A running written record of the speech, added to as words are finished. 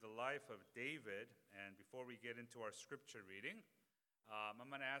life of David. And before we get into our scripture reading,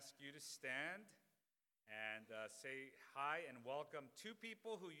 I'm going to ask you to stand and say hi and welcome two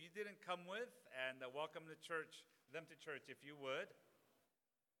people who you didn't come with, and welcome them to church, if you would.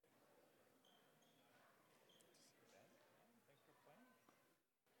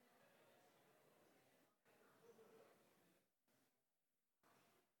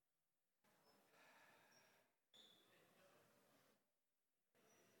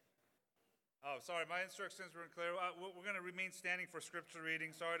 Oh, sorry, my instructions weren't clear. We're going to remain standing for scripture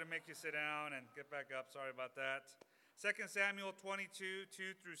reading. Sorry to make you sit down and get back up. Sorry about that. 2 Samuel 22,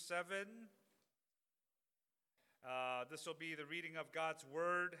 2 through 7. This will be the reading of God's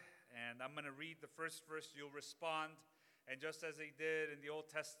word, and I'm going to read the first verse. You'll respond. And just as they did in the Old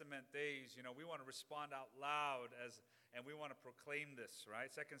Testament days, we want to respond out loud and we want to proclaim this,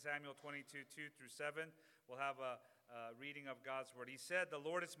 right? 2 Samuel 22, 2 through 7. We'll have a reading of God's word. He said, "The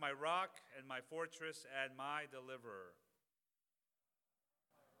Lord is my rock and my fortress and my deliverer.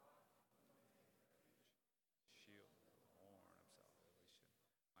 Shield, horn of salvation,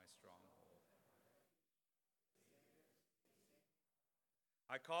 my stronghold.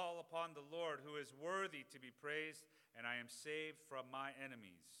 I call upon the Lord, who is worthy to be praised, and I am saved from my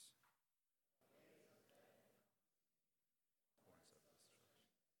enemies.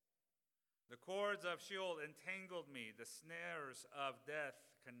 The cords of Sheol entangled me. The snares of death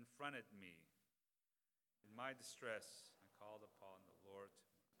confronted me. In my distress, I called upon the Lord,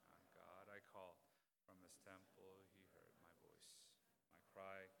 my God. I called from his temple. He heard my voice. My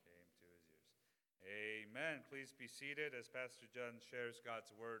cry came to his ears." Amen. Please be seated as Pastor John shares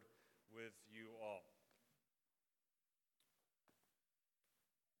God's word with you all.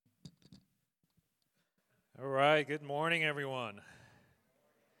 All right, good morning, everyone.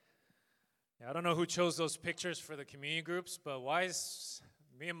 I don't know who chose those pictures for the community groups, but why is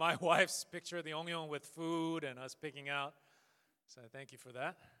me and my wife's picture the only one with food and us picking out? So thank you for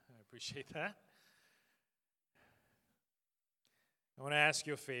that. I appreciate that. I want to ask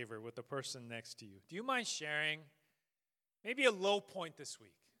you a favor with the person next to you. Do you mind sharing maybe a low point this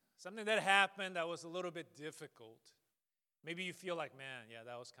week? Something that happened that was a little bit difficult. Maybe you feel like, man, yeah,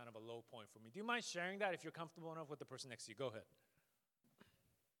 that was kind of a low point for me. Do you mind sharing that if you're comfortable enough with the person next to you? Go ahead.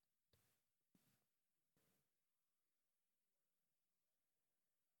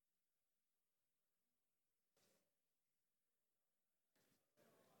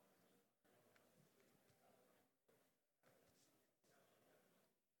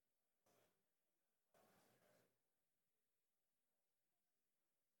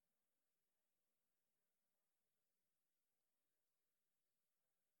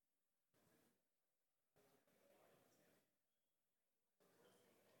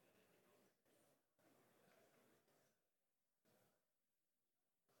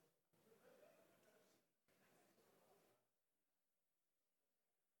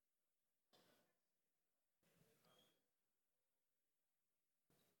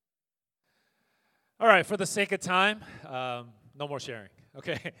 All right, for the sake of time, no more sharing.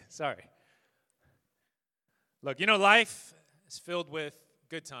 Okay, sorry. Look, life is filled with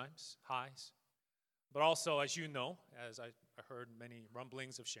good times, highs, but also, as you know, as I heard many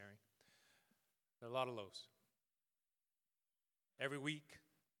rumblings of sharing, there are a lot of lows. Every week,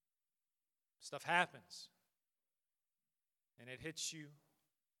 stuff happens, and it hits you,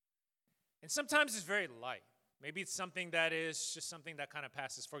 and sometimes it's very light. Maybe it's something that is just something that kind of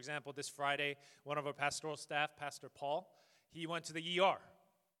passes. For example, this Friday, one of our pastoral staff, Pastor Paul, he went to the ER.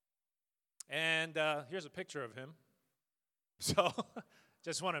 And here's a picture of him. So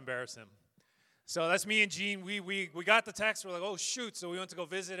just want to embarrass him. So that's me and Jean. We got the text. We're like, oh, shoot. So we went to go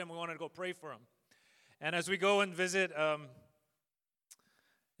visit him. We wanted to go pray for him. And as we go and visit,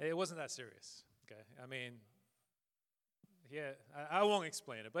 it wasn't that serious. Okay, I mean, yeah, I won't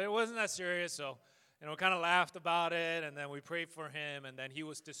explain it. But it wasn't that serious, so we kind of laughed about it, and then we prayed for him, and then he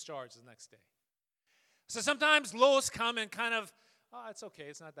was discharged the next day. So sometimes lows come and kind of, it's okay,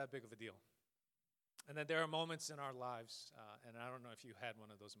 it's not that big of a deal. And then there are moments in our lives, and I don't know if you had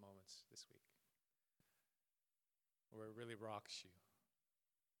one of those moments this week, where it really rocks you.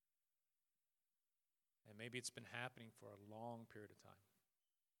 And maybe it's been happening for a long period of time.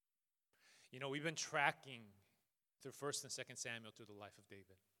 We've been tracking through 1st and 2nd Samuel through the life of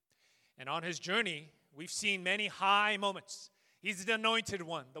David. And on his journey, we've seen many high moments. He's the anointed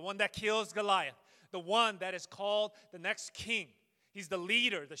one, the one that kills Goliath, the one that is called the next king. He's the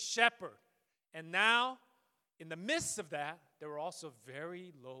leader, the shepherd. And now, in the midst of that, there were also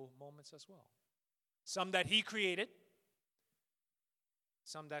very low moments as well. Some that he created,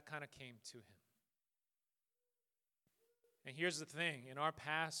 some that kind of came to him. And here's the thing. In our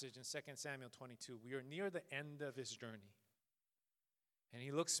passage in 2 Samuel 22, we are near the end of his journey. And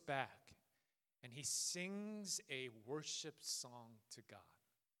he looks back and he sings a worship song to God.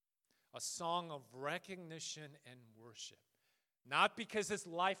 A song of recognition and worship. Not because his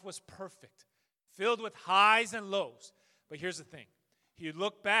life was perfect, filled with highs and lows. But here's the thing. He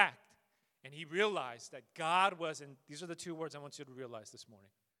looked back and he realized that God was, and these are the two words I want you to realize this morning,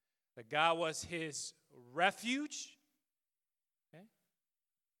 that God was his refuge, okay,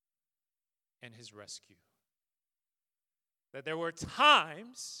 and his rescue. That there were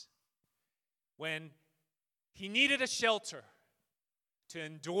times when he needed a shelter to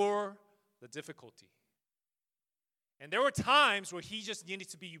endure the difficulty. And there were times where he just needed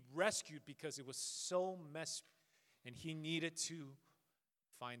to be rescued because it was so messy and he needed to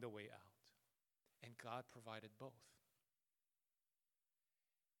find a way out. And God provided both.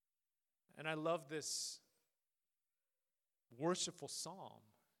 And I love this worshipful psalm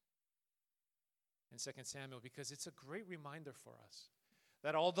in 2 Samuel because it's a great reminder for us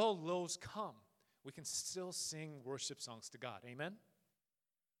that although lows come, we can still sing worship songs to God. Amen?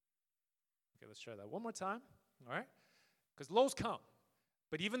 Okay, let's try that one more time. All right? Because lows come.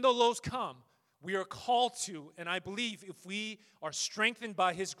 But even though lows come, we are called to, and I believe if we are strengthened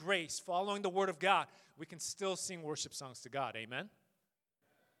by his grace, following the word of God, we can still sing worship songs to God. Amen?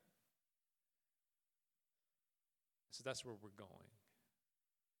 So that's where we're going.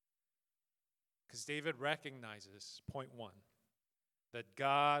 Because David recognizes, point one, that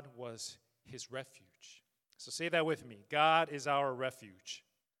God was his refuge. So say that with me. God is our refuge.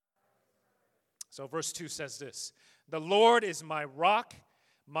 So verse 2 says this, the Lord is my rock,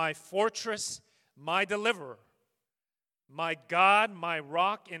 my fortress, my deliverer, my God, my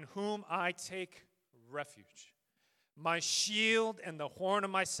rock in whom I take refuge, my shield and the horn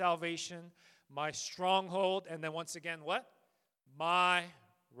of my salvation, my stronghold, and then once again, what? My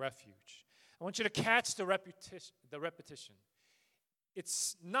refuge. I want you to catch the repetition.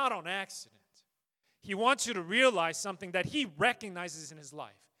 It's not on accident. He wants you to realize something that he recognizes in his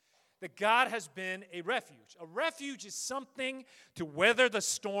life. That God has been a refuge. A refuge is something to weather the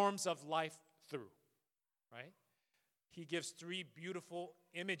storms of life through, right? He gives three beautiful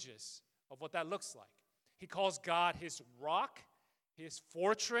images of what that looks like. He calls God his rock, his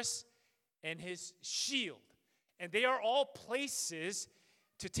fortress, and his shield. And they are all places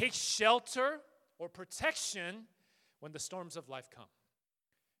to take shelter or protection when the storms of life come,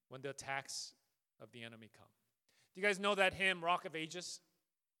 when the attacks of the enemy come. Do you guys know that hymn, Rock of Ages?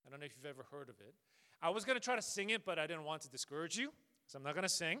 I don't know if you've ever heard of it. I was going to try to sing it, but I didn't want to discourage you, so I'm not going to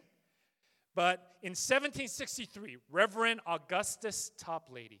sing. But in 1763, Reverend Augustus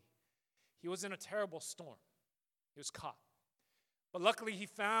Toplady, he was in a terrible storm. He was caught. But luckily, he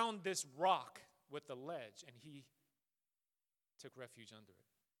found this rock with the ledge, and he took refuge under it.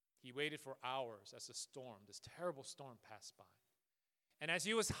 He waited for hours as this terrible storm passed by. And as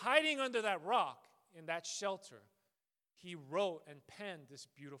he was hiding under that rock in that shelter, he wrote and penned this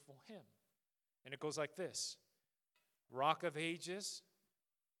beautiful hymn. And it goes like this. Rock of ages,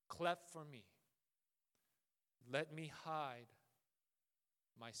 cleft for me. Let me hide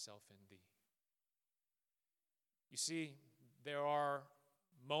myself in thee. You see, there are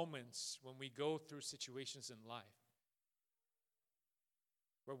moments when we go through situations in life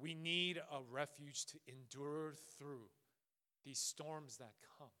where we need a refuge to endure through these storms that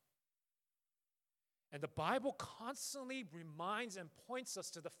come. And the Bible constantly reminds and points us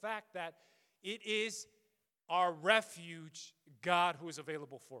to the fact that it is our refuge, God, who is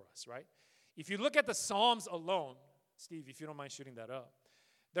available for us, right? If you look at the Psalms alone, Steve, if you don't mind shooting that up,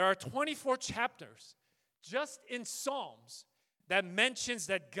 there are 24 chapters just in Psalms that mentions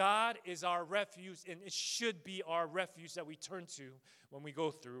that God is our refuge, and it should be our refuge that we turn to when we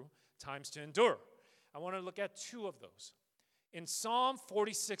go through times to endure. I want to look at two of those. In Psalm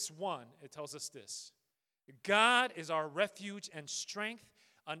 46:1, it tells us this. God is our refuge and strength,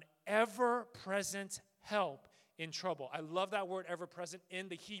 an ever-present help in trouble. I love that word ever-present. In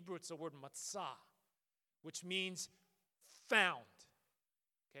the Hebrew, it's the word matzah, which means found.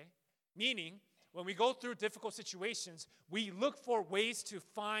 Okay? Meaning, when we go through difficult situations, we look for ways to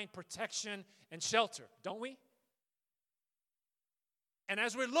find protection and shelter, don't we? And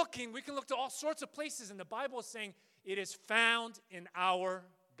as we're looking, we can look to all sorts of places, and the Bible is saying it is found in our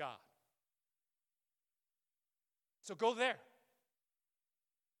God. So go there.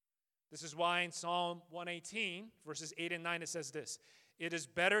 This is why in Psalm 118, verses 8 and 9, it says this. It is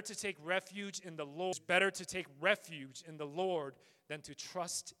better to take refuge in the Lord. It's better to take refuge in the Lord than to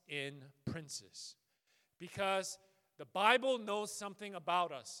trust in princes. Because The Bible knows something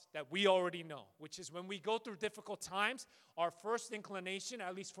about us that we already know, which is when we go through difficult times, our first inclination,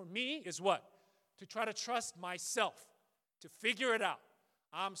 at least for me, is what? To try to trust myself, to figure it out.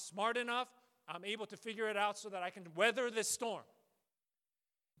 I'm smart enough, I'm able to figure it out so that I can weather this storm.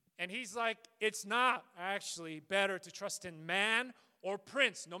 And he's like, it's not actually better to trust in man or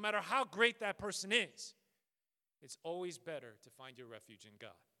prince, no matter how great that person is. It's always better to find your refuge in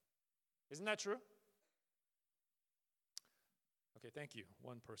God. Isn't that true? Okay, thank you.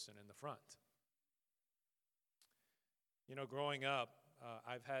 One person in the front. You know, growing up,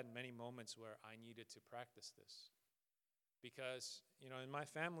 I've had many moments where I needed to practice this. Because, you know, in my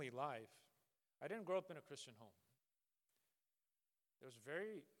family life, I didn't grow up in a Christian home. There was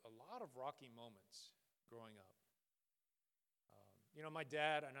a lot of rocky moments growing up. You know, my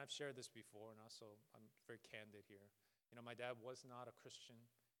dad, and I've shared this before, and also I'm very candid here. You know, my dad was not a Christian.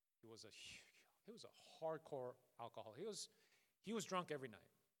 He was a hardcore alcoholic. He was drunk every night.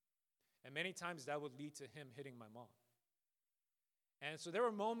 And many times that would lead to him hitting my mom. And so there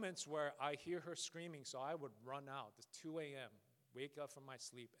were moments where I hear her screaming, so I would run out. It's 2 a.m., wake up from my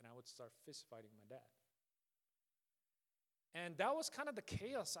sleep, and I would start fist fighting my dad. And that was kind of the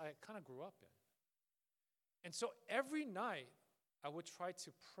chaos I kind of grew up in. And so every night, I would try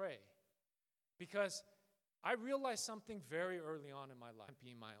to pray because I realized something very early on in my life. I can't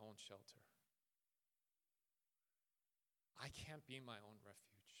be my own shelter. I can't be my own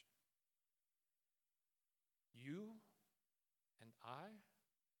refuge. You and I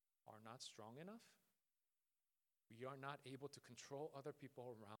are not strong enough. We are not able to control other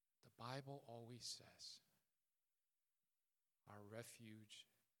people around. The Bible always says our refuge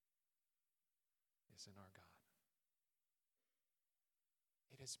is in our God.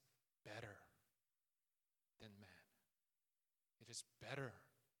 It is better than man. It is better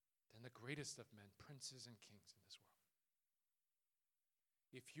than the greatest of men, princes and kings in this world.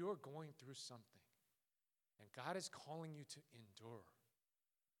 If you're going through something and God is calling you to endure,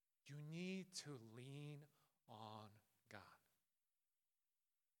 you need to lean on God.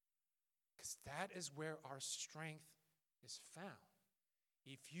 Because that is where our strength is found.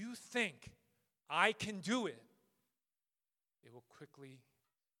 If you think, I can do it, it will quickly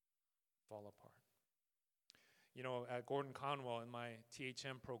fall apart. You know, at Gordon Conwell in my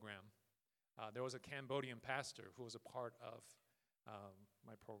THM program, there was a Cambodian pastor who was a part of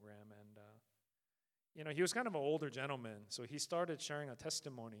my program. And, you know, he was kind of an older gentleman, so he started sharing a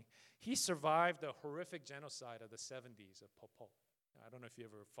testimony. He survived the horrific genocide of the 70s of Pol Pot. I don't know if you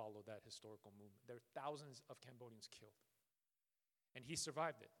ever followed that historical movement. There were thousands of Cambodians killed. And he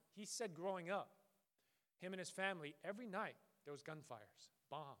survived it. He said growing up, him and his family, every night there was gunfires,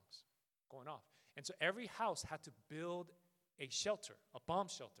 bombs going off. And so every house had to build a shelter, a bomb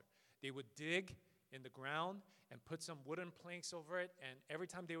shelter. They would dig in the ground and put some wooden planks over it, and every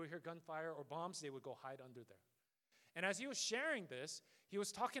time they would hear gunfire or bombs, they would go hide under there. And as he was sharing this, he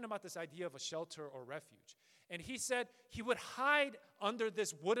was talking about this idea of a shelter or refuge. And he said he would hide under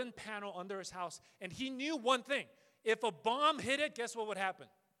this wooden panel under his house, and he knew one thing. If a bomb hit it, guess what would happen?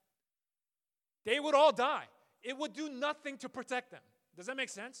 They would all die. It would do nothing to protect them. Does that make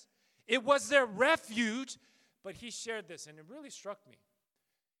sense? It was their refuge, but he shared this, and it really struck me.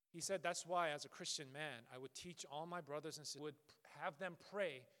 He said, that's why as a Christian man, I would teach all my brothers and sisters, would have them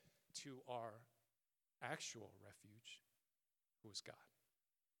pray to our actual refuge, who is God.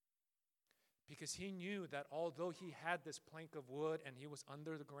 Because he knew that although he had this plank of wood and he was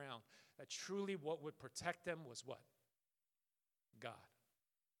under the ground, that truly what would protect them was what? God.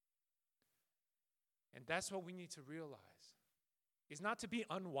 And that's what we need to realize. It's not to be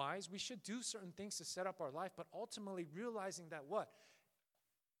unwise. We should do certain things to set up our life, but ultimately realizing that what?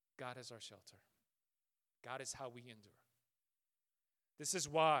 God is our shelter. God is how we endure. This is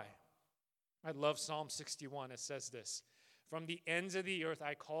why I love Psalm 61. It says this, from the ends of the earth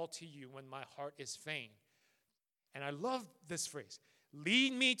I call to you when my heart is faint. And I love this phrase,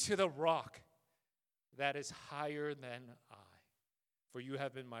 lead me to the rock that is higher than I. For you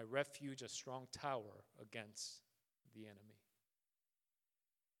have been my refuge, a strong tower against the enemy.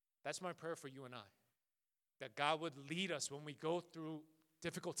 That's my prayer for you and I. That God would lead us when we go through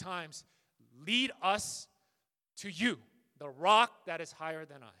difficult times. Lead us to you, the rock that is higher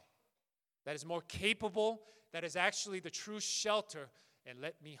than I. That is more capable, that is actually the true shelter. And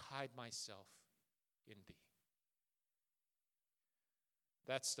let me hide myself in thee.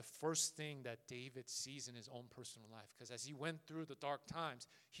 That's the first thing that David sees in his own personal life. Because as he went through the dark times,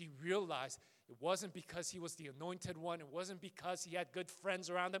 he realized it wasn't because he was the anointed one. It wasn't because he had good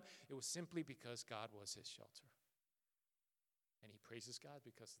friends around him. It was simply because God was his shelter. And he praises God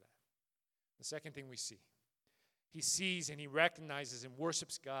because of that. The second thing we see, he sees and he recognizes and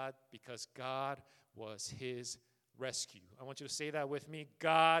worships God because God was his rescue. I want you to say that with me.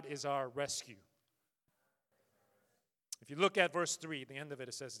 God is our rescue. If you look at verse 3, at the end of it,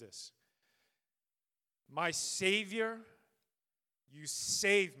 it says this. My Savior, you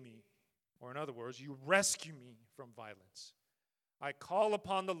save me. Or in other words, you rescue me from violence. I call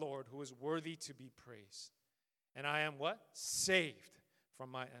upon the Lord who is worthy to be praised. And I am what? Saved from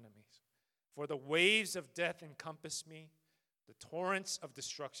my enemies. For the waves of death encompassed me. The torrents of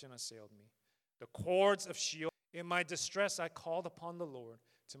destruction assailed me. The cords of Sheol. In my distress I called upon the Lord.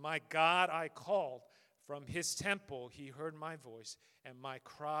 To my God I called. From his temple he heard my voice, and my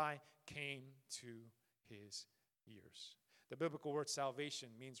cry came to his ears. The biblical word salvation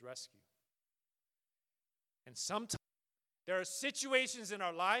means rescue. And sometimes there are situations in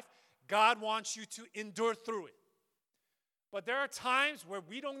our life God wants you to endure through it. But there are times where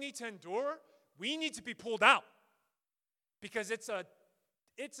we don't need to endure. We need to be pulled out. Because it's a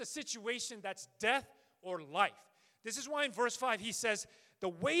situation that's death or life. This is why in verse 5 he says, the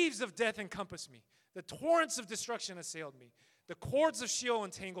waves of death encompassed me. The torrents of destruction assailed me. The cords of Sheol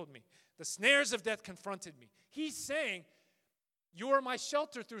entangled me. The snares of death confronted me. He's saying, you are my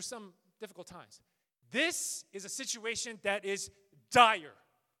shelter through some difficult times. This is a situation that is dire,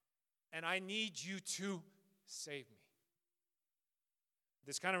 and I need you to save me.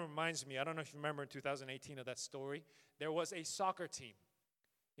 This kind of reminds me, I don't know if you remember in 2018 of that story, there was a soccer team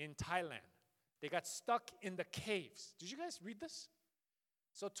in Thailand. They got stuck in the caves. Did you guys read this?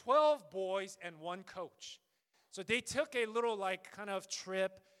 So 12 boys and one coach. So they took a little kind of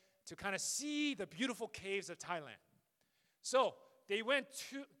trip to kind of see the beautiful caves of Thailand. So they went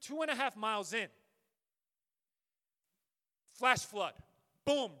 2.5 miles in. Flash flood.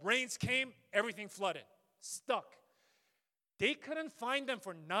 Boom, rains came, everything flooded. Stuck. They couldn't find them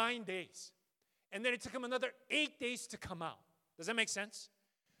for 9 days. And then it took them another 8 days to come out. Does that make sense?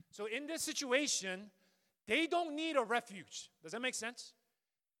 So in this situation, they don't need a refuge. Does that make sense?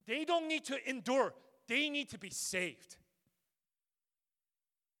 They don't need to endure. They need to be saved.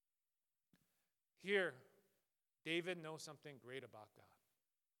 Here, David knows something great about God.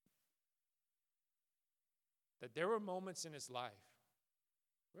 That there were moments in his life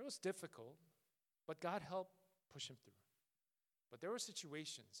where it was difficult, but God helped push him through. But there were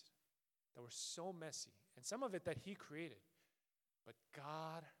situations that were so messy, and some of it that he created, but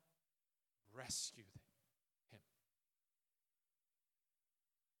God rescued him.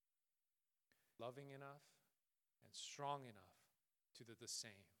 Loving enough and strong enough to do the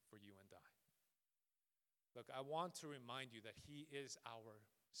same for you and I. Look, I want to remind you that he is our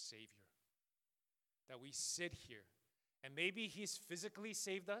Savior. That we sit here, and maybe he's physically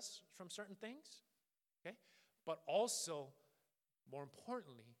saved us from certain things, okay? But also, more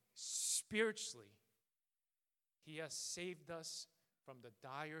importantly, spiritually, he has saved us from the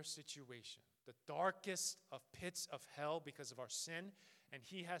dire situation, the darkest of pits of hell because of our sin. And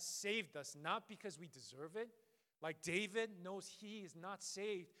he has saved us not because we deserve it. Like David knows he is not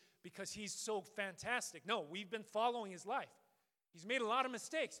saved because he's so fantastic. No, we've been following his life. He's made a lot of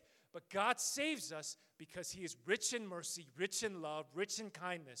mistakes. But God saves us because he is rich in mercy, rich in love, rich in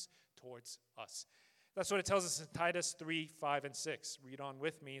kindness towards us. That's what it tells us in Titus 3, 5, and 6. Read on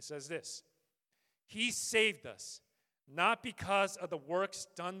with me. It says this. He saved us, not because of the works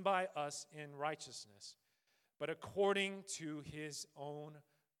done by us in righteousness, but according to his own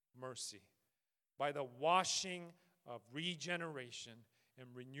mercy, by the washing of regeneration and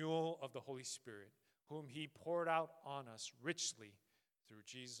renewal of the Holy Spirit, whom he poured out on us richly through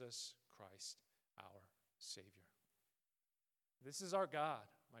Jesus Christ, our Savior. This is our God,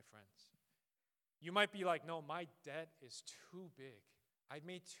 my friends. You might be like, no, my debt is too big. I've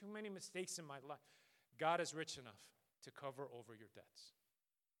made too many mistakes in my life. God is rich enough to cover over your debts.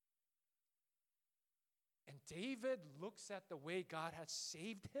 And David looks at the way God has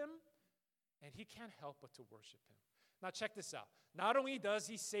saved him, and he can't help but to worship him. Now check this out. Not only does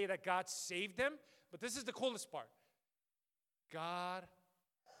he say that God saved him, but this is the coolest part. God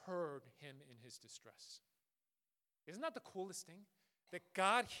heard him in his distress. Isn't that the coolest thing? That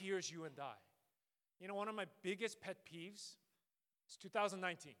God hears you and I. You know, one of my biggest pet peeves, it's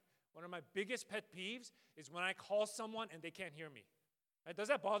 2019. One of my biggest pet peeves is when I call someone and they can't hear me. Right? Does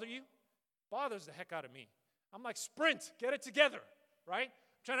that bother you? Bothers the heck out of me. I'm like, sprint, get it together, right?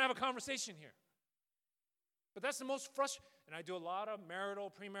 I'm trying to have a conversation here. But that's the most frustrating. And I do a lot of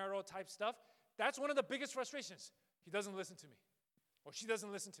marital, premarital type stuff. That's one of the biggest frustrations. He doesn't listen to me. Or she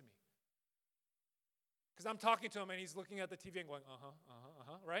doesn't listen to me. Because I'm talking to him and he's looking at the TV and going,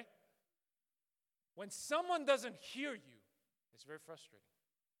 right? When someone doesn't hear you, it's very frustrating.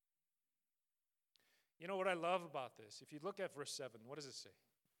 You know what I love about this? If you look at verse 7, what does it say?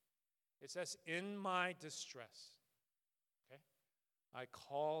 It says, in my distress, okay, I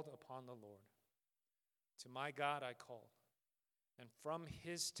called upon the Lord. To my God I called. And from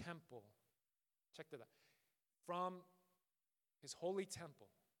his temple, check that out, from his holy temple,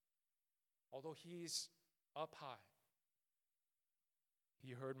 although he's up high,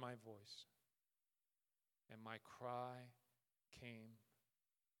 he heard my voice, and my cry came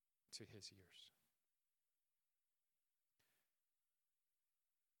to his ears.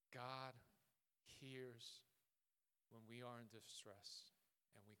 God hears when we are in distress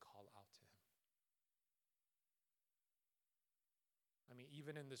and we call out to him. I mean,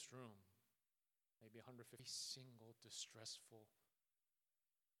 even in this room, maybe 150 single, distressful,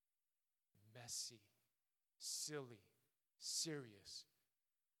 messy, silly, serious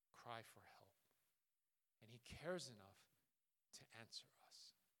cry for help. And he cares enough to answer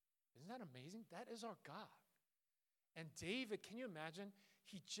us. Isn't that amazing? That is our God. And David, can you imagine?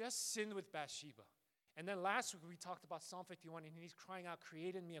 He just sinned with Bathsheba. And then last week we talked about Psalm 51, and he's crying out,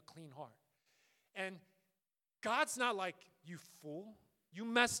 create in me a clean heart. And God's not like, you fool, you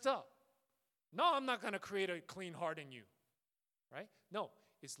messed up. No, I'm not going to create a clean heart in you, right? No,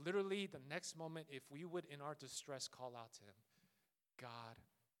 it's literally the next moment, if we would in our distress call out to him, God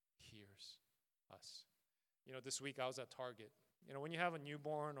hears us. You know, this week I was at Target. You know, when you have a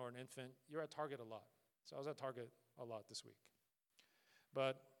newborn or an infant, you're at Target a lot. So I was at Target a lot this week.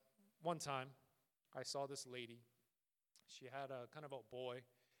 But one time, I saw this lady. She had a kind of a boy,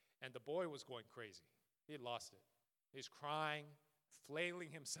 and the boy was going crazy. He had lost it. He was crying, flailing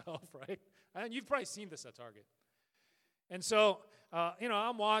himself, right? And you've probably seen this at Target. And so,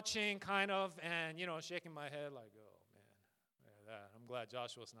 I'm watching kind of, and, shaking my head like, oh, man, I'm glad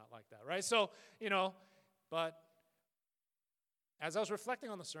Joshua's not like that, right? So, but as I was reflecting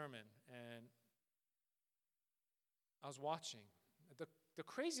on the sermon, and I was watching, the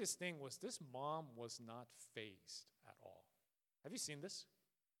craziest thing was this mom was not fazed at all. Have you seen this?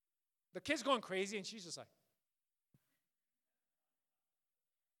 The kid's going crazy, and she's just like,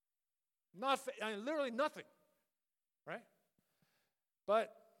 literally nothing, right?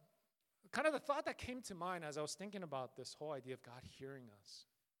 But kind of the thought that came to mind as I was thinking about this whole idea of God hearing us,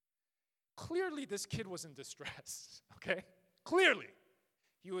 clearly this kid was in distress, okay? Clearly.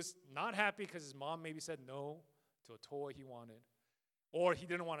 He was not happy because his mom maybe said no to a toy he wanted. Or he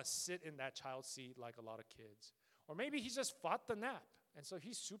didn't want to sit in that child seat like a lot of kids. Or maybe he just fought the nap. And so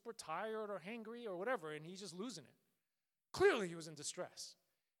he's super tired or hangry or whatever, and he's just losing it. Clearly he was in distress.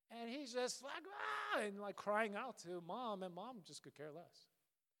 And he's just like, and like crying out to mom, and mom just could care less.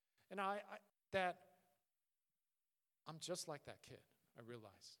 And I'm just like that kid, I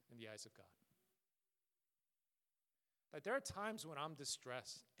realize, in the eyes of God. Like there are times when I'm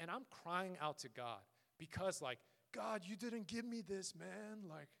distressed, and I'm crying out to God because like, God, you didn't give me this, man.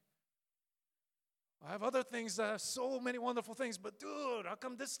 Like, I have other things that have so many wonderful things, but dude, how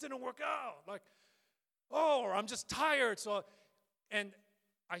come this didn't work out? Like, or I'm just tired. And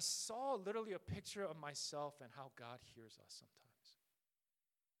I saw literally a picture of myself and how God hears us sometimes.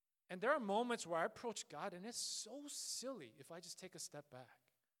 And there are moments where I approach God, and it's so silly if I just take a step back.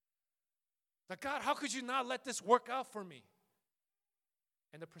 Like, God, how could you not let this work out for me?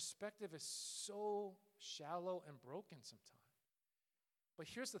 And the perspective is so shallow and broken sometimes. But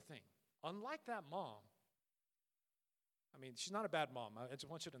here's the thing. Unlike that mom, I mean, she's not a bad mom. I just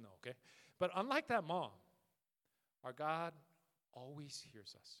want you to know, okay? But unlike that mom, our God always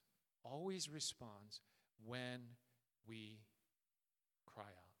hears us, always responds when we cry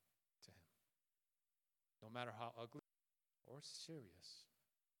out to him. No matter how ugly or serious,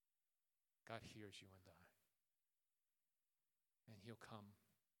 God hears you and I. And he'll come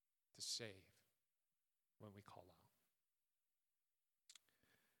to save when we call out.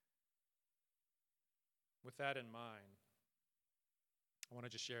 With that in mind, I want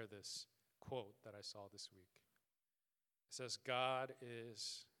to just share this quote that I saw this week. It says, God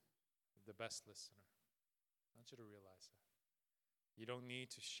is the best listener. I want you to realize that. You don't need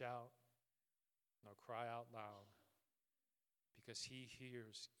to shout nor cry out loud because he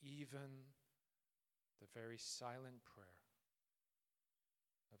hears even the very silent prayer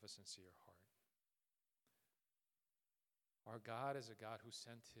of a sincere heart. Our God is a God who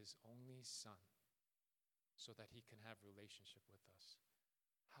sent his only son so that he can have relationship with us.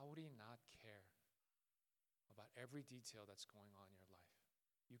 How would he not care about every detail that's going on in your life?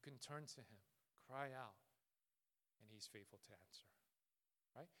 You can turn to him, cry out, and he's faithful to answer.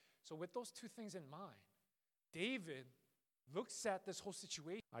 Right? So with those two things in mind, David looks at this whole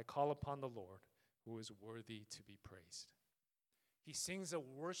situation. I call upon the Lord who is worthy to be praised. He sings a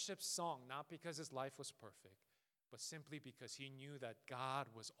worship song, not because his life was perfect, but simply because he knew that God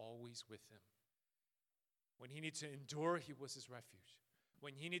was always with him. When he needed to endure, he was his refuge.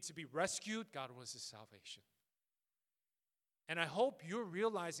 When he needed to be rescued, God was his salvation. And I hope you're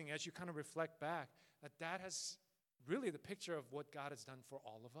realizing as you kind of reflect back that that has really the picture of what God has done for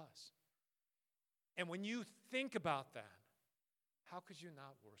all of us. And when you think about that, how could you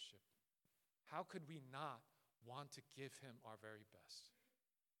not worship? How could we not want to give him our very best?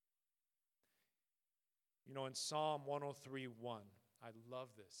 You know, in Psalm 103:1, I love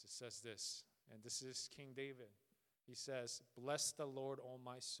this. It says this, and this is King David. He says, "Bless the Lord, O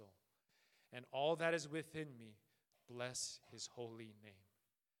my soul, and all that is within me, bless his holy name.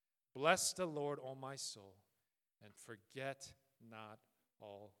 Bless the Lord, O my soul, and forget not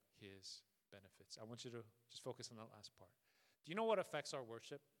all his benefits." I want you to just focus on that last part. Do you know what affects our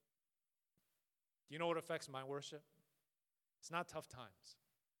worship? Do you know what affects my worship? It's not tough times.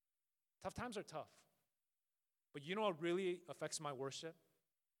 Tough times are tough. But you know what really affects my worship?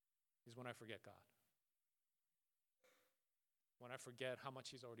 Is when I forget God. When I forget how much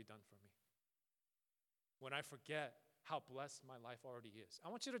he's already done for me. When I forget how blessed my life already is. I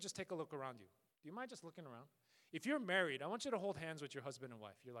want you to just take a look around you. Do you mind just looking around? If you're married, I want you to hold hands with your husband and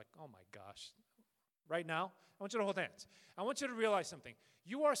wife. You're like, oh my gosh. Right now, I want you to hold hands. I want you to realize something.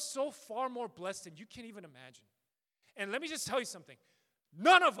 You are so far more blessed than you can even imagine. And let me just tell you something.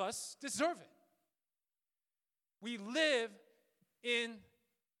 None of us deserve it. We live in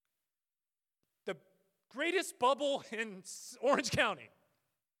the greatest bubble in Orange County.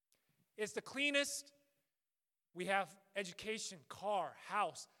 It's the cleanest. We have education, car,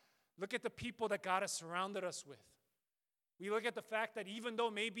 house. Look at the people that God has surrounded us with. We look at the fact that even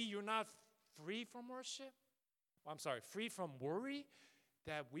though maybe you're not free from worship, free from worry,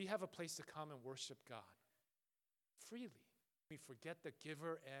 that we have a place to come and worship God freely. We forget the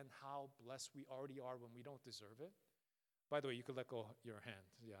giver and how blessed we already are when we don't deserve it. By the way, you could let go your hand.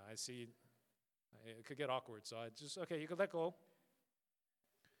 Yeah, I see. It could get awkward, so you could let go.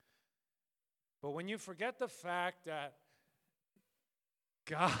 But when you forget the fact that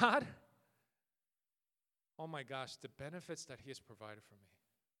God, oh my gosh, the benefits that he has provided for me.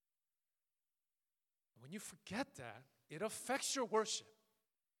 When you forget that, it affects your worship.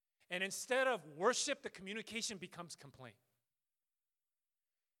 And instead of worship, the communication becomes complaint.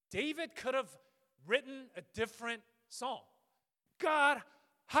 David could have written a different song. God,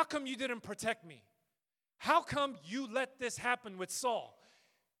 how come you didn't protect me? How come you let this happen with Saul?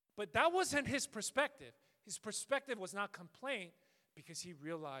 But that wasn't his perspective. His perspective was not complaint because he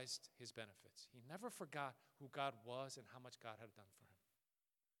realized his benefits. He never forgot who God was and how much God had done for him.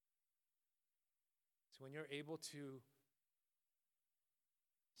 So when you're able to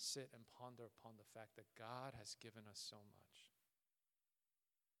sit and ponder upon the fact that God has given us so much,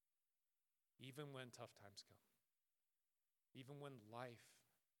 even when tough times come, even when life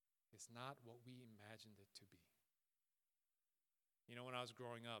is not what we imagined it to be. You know, when I was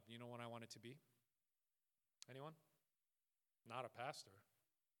growing up, you know what I wanted to be? Anyone? Not a pastor.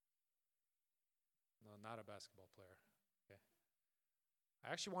 No, not a basketball player. Okay.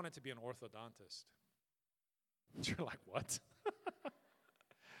 I actually wanted to be an orthodontist. You're like, what?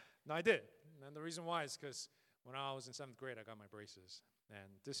 No, I did. And the reason why is because when I was in 7th grade, I got my braces.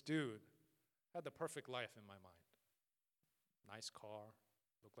 And this dude had the perfect life in my mind. Nice car,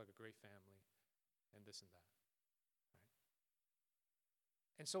 looked like a great family, and this and that. Right?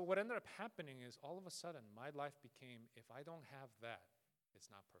 And so what ended up happening is all of a sudden, my life became, if I don't have that, it's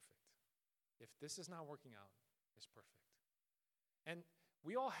not perfect. If this is not working out, it's perfect. And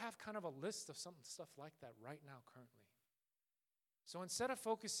we all have kind of a list of some stuff like that right now currently. So instead of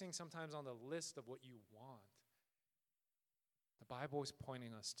focusing sometimes on the list of what you want, the Bible is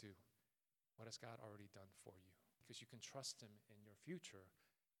pointing us to what has God already done for you, because you can trust him in your future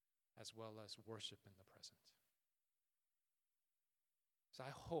as well as worship in the present. So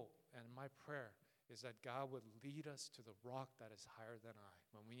I hope, and my prayer is that God would lead us to the rock that is higher than I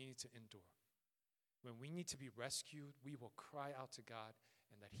when we need to endure. When we need to be rescued, we will cry out to God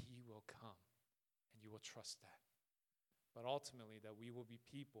and that he will come, and you will trust that. But ultimately, that we will be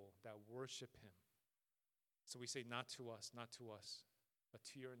people that worship him. So we say, not to us, but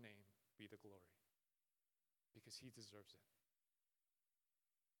to your name be the glory, because he deserves it.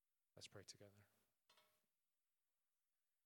 Let's pray together.